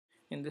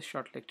In this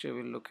short lecture,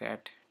 we'll look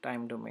at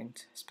time domain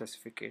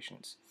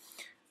specifications.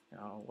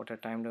 What are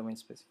time domain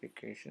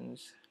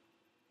specifications?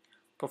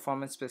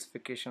 Performance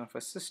specification of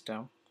a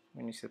system.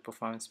 When you say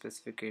performance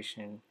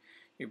specification,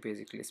 you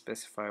basically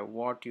specify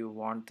what you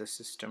want the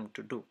system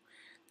to do.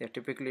 They're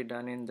typically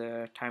done in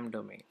the time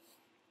domain.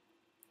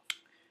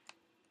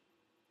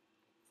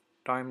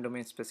 Time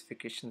domain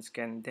specifications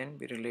can then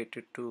be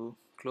related to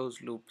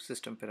closed loop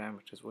system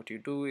parameters. What you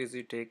do is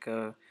you take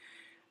the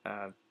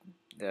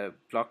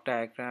block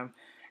diagram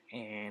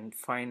and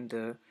find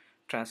the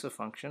transfer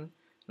function.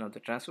 Now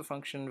the transfer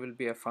function will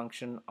be a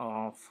function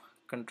of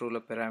controller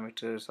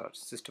parameters or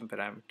system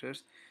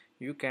parameters.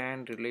 You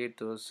can relate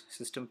those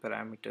system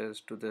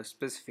parameters to the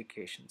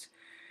specifications.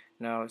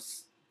 Now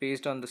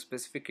based on the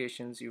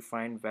specifications, you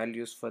find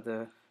values for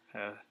the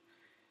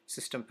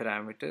system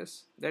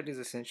parameters. That is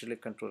essentially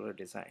controller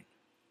design.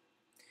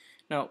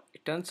 Now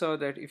it turns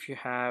out that if you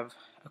have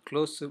a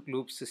closed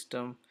loop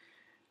system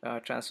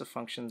transfer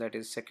function that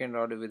is second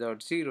order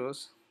without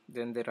zeros,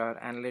 then there are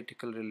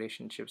analytical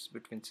relationships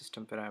between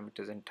system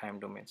parameters and time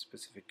domain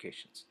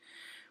specifications.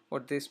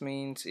 What this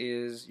means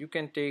is you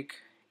can take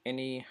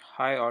any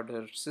high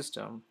order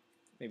system,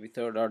 maybe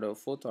third order or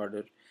fourth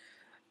order,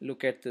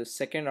 look at the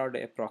second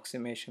order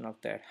approximation of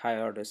that high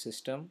order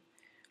system,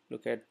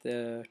 look at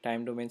the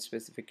time domain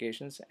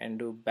specifications, and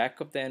do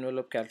back of the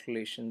envelope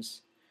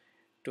calculations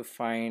to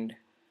find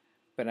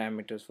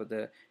parameters for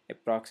the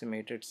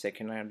approximated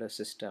second order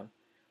system.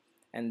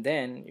 And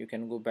then you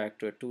can go back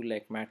to a tool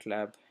like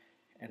MATLAB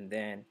and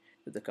then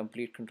do the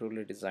complete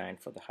controller design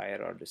for the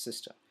higher order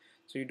system.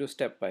 So you do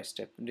step by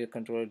step, the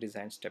controller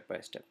design step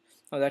by step.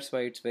 Now that's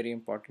why it's very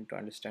important to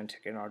understand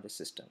second order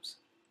systems.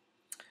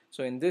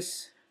 So in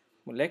this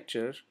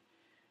lecture,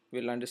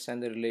 we'll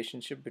understand the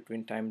relationship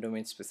between time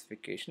domain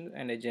specification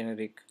and a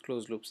generic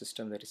closed loop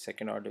system that is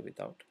second order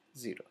without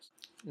zeros.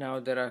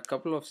 Now there are a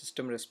couple of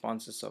system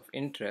responses of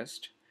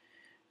interest.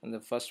 And the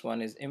first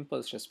one is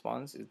impulse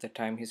response, is the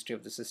time history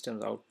of the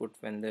system's output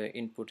when the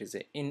input is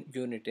a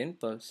unit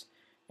impulse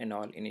and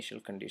all initial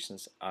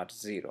conditions are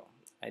zero.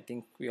 I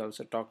think we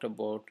also talked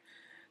about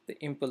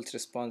the impulse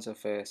response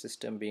of a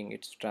system being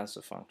its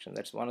transfer function.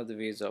 That's one of the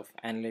ways of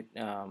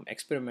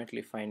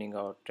experimentally finding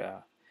out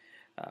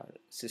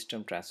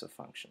system transfer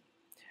function.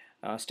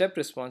 Step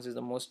response is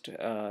the most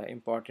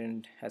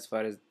important as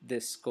far as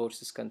this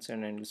course is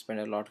concerned, and we'll spend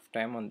a lot of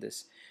time on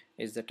this,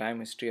 is the time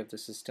history of the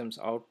system's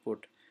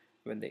output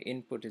when the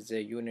input is a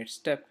unit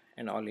step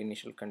and all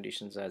initial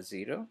conditions are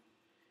zero.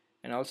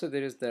 And also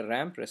there is the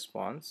ramp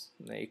response.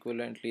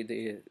 Equivalently,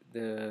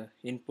 the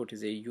input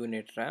is a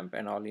unit ramp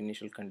and all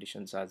initial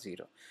conditions are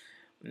zero.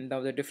 Now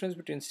the difference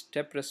between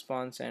step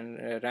response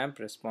and ramp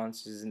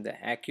response is in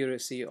the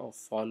accuracy of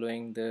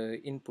following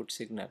the input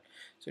signal.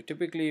 So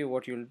typically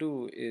what you'll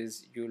do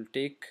is you'll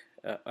take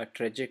a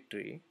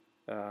trajectory,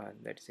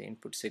 that is the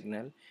input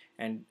signal,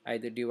 and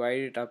either divide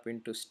it up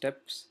into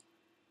steps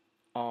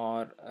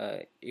or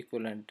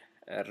equivalent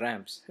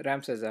ramps.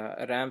 Ramps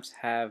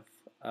have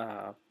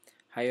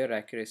higher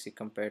accuracy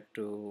compared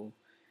to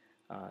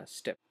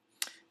step.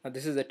 Now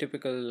this is a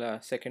typical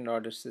second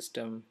order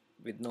system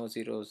with no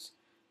zeros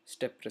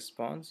step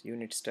response,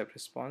 unit step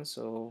response.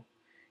 So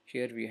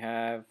here we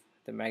have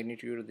the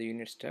magnitude of the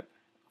unit step,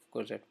 of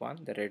course at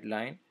 1, the red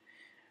line.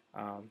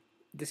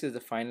 This is the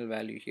final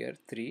value here,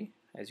 3.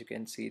 As you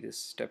can see, this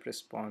step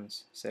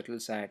response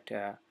settles at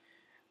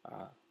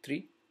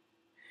 3.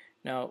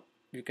 Now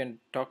you can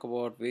talk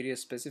about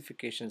various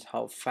specifications,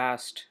 how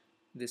fast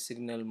this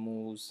signal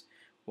moves,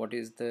 what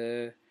is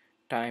the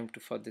time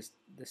for the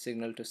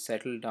signal to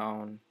settle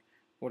down,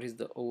 what is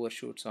the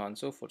overshoot, so on and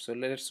so forth. So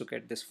let's look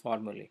at this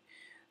formally.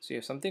 So you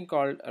have something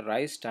called a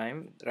rise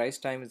time. Rise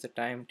time is the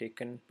time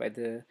taken by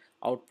the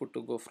output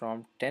to go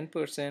from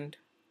 10%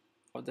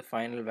 of the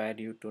final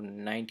value to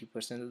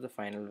 90% of the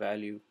final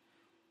value.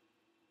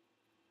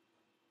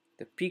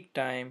 The peak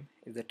time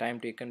is the time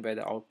taken by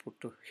the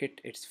output to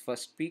hit its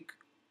first peak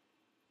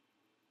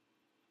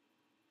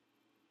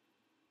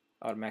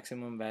or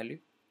maximum value.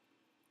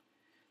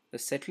 The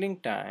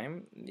settling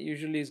time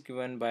usually is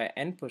given by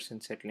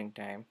n% settling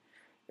time,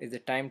 is the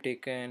time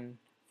taken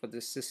for the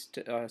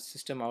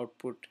system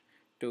output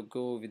to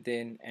go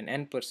within an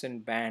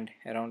n% band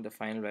around the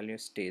final value,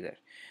 stay there.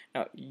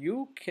 Now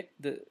you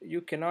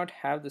cannot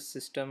have the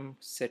system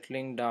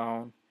settling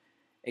down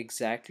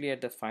exactly at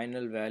the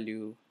final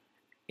value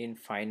in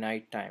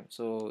finite time.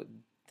 So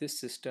this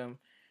system,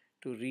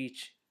 to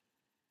reach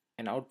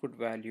an output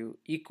value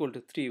equal to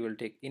 3, will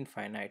take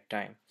infinite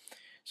time.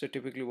 So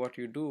typically what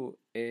you do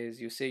is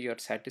you say you're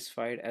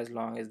satisfied as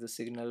long as the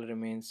signal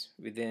remains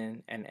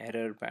within an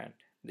error band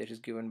that is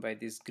given by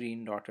these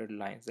green dotted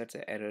lines. That's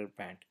an error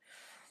band.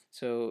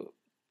 So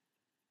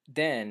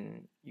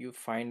then you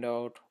find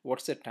out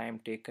what's the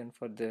time taken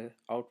for the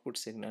output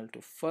signal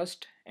to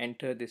first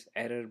enter this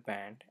error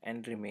band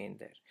and remain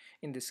there.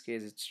 In this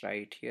case it's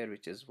right here,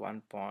 which is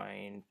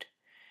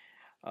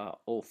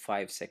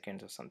 1.05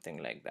 seconds or something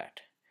like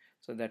that.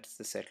 So that's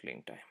the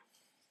settling time.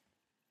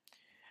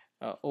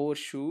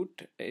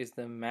 Overshoot is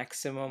the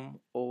maximum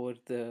over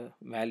the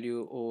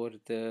value over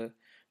the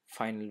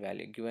final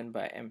value given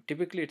by m.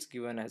 Typically it's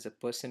given as a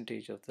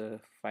percentage of the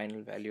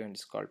final value and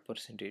it's called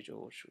percentage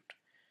overshoot.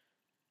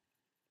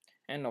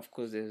 And of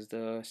course there's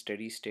the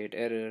steady state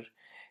error,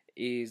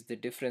 is the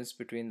difference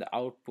between the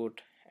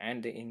output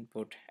and the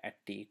input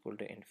at t equal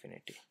to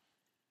infinity.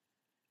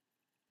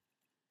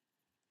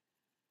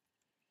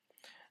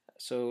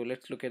 So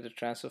let's look at the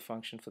transfer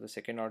function for the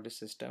second order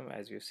system.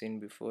 As we've seen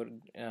before,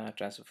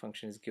 transfer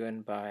function is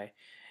given by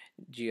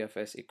g of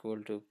s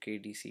equal to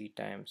kdc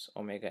times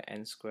omega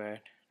n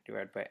squared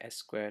divided by s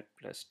squared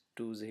plus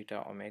 2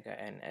 zeta omega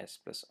n s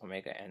plus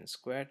omega n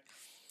squared.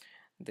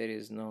 There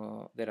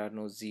are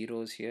no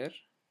zeros here,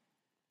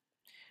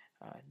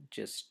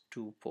 just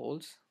two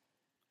poles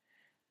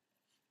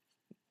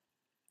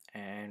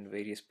and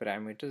various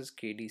parameters.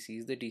 KDC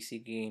is the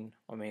DC gain,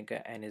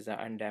 omega n is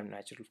the undamped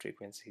natural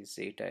frequency,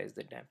 zeta is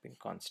the damping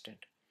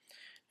constant.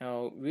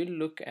 Now we'll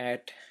look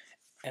at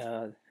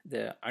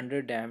the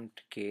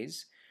underdamped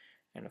case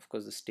and of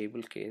course the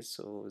stable case.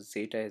 So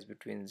zeta is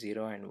between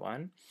 0 and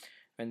 1.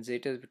 When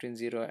zeta is between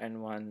 0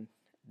 and 1,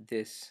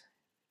 this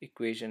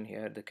equation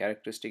here, the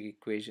characteristic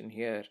equation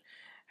here,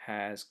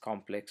 has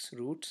complex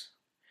roots,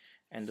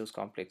 and those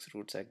complex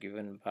roots are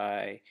given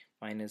by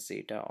minus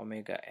zeta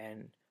omega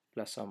n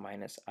plus or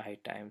minus I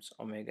times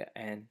omega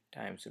n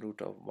times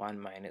root of 1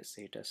 minus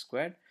zeta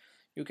squared.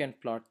 You can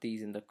plot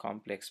these in the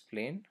complex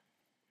plane.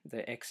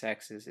 The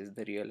x-axis is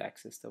the real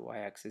axis, the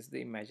y-axis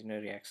the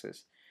imaginary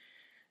axis,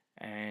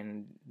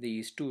 and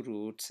these two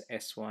roots,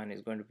 s1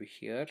 is going to be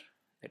here,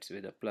 that's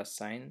with a plus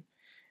sign,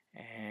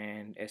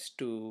 and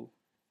s2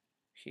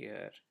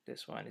 here,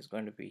 this one is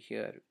going to be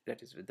here,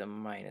 that is with the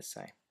minus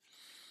sign.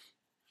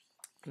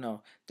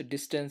 Now the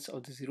distance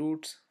of these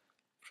roots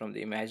from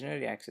the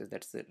imaginary axis,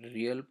 that's the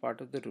real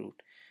part of the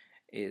root,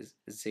 is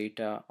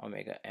zeta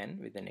omega n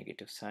with a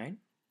negative sign.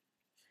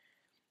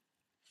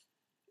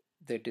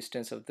 The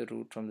distance of the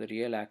root from the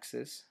real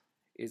axis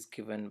is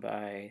given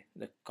by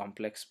the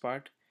complex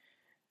part,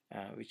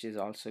 which is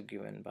also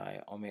given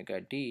by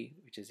omega d,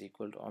 which is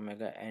equal to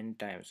omega n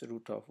times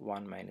root of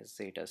 1 minus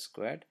zeta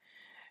squared.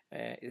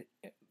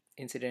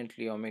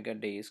 Incidentally, omega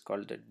d is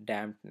called the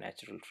damped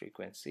natural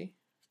frequency.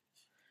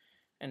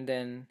 And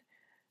then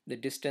the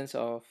distance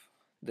of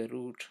the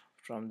root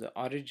from the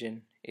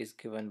origin is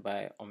given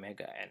by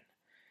omega n.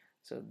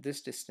 So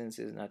this distance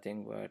is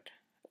nothing but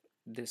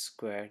this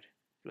squared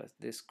plus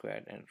this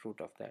squared and root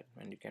of that,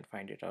 and you can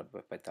find it out by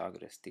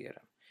Pythagoras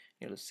theorem.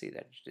 You'll see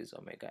that it is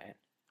omega n.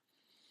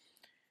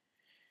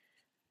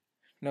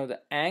 Now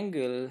the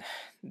angle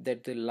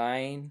that the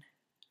line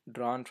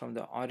drawn from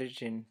the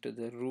origin to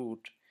the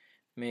root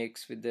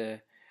makes with the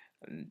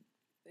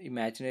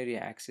imaginary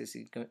axis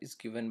is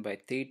given by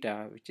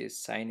theta, which is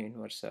sine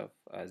inverse of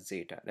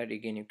zeta. That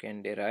again you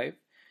can derive.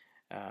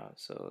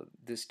 So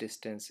this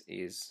distance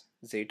is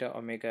zeta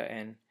omega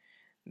n,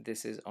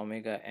 this is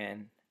omega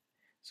n.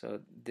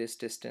 So this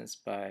distance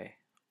by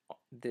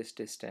this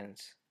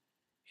distance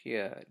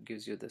here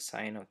gives you the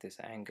sine of this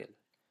angle,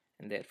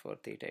 and therefore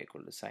theta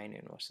equal to sine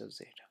inverse of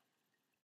zeta.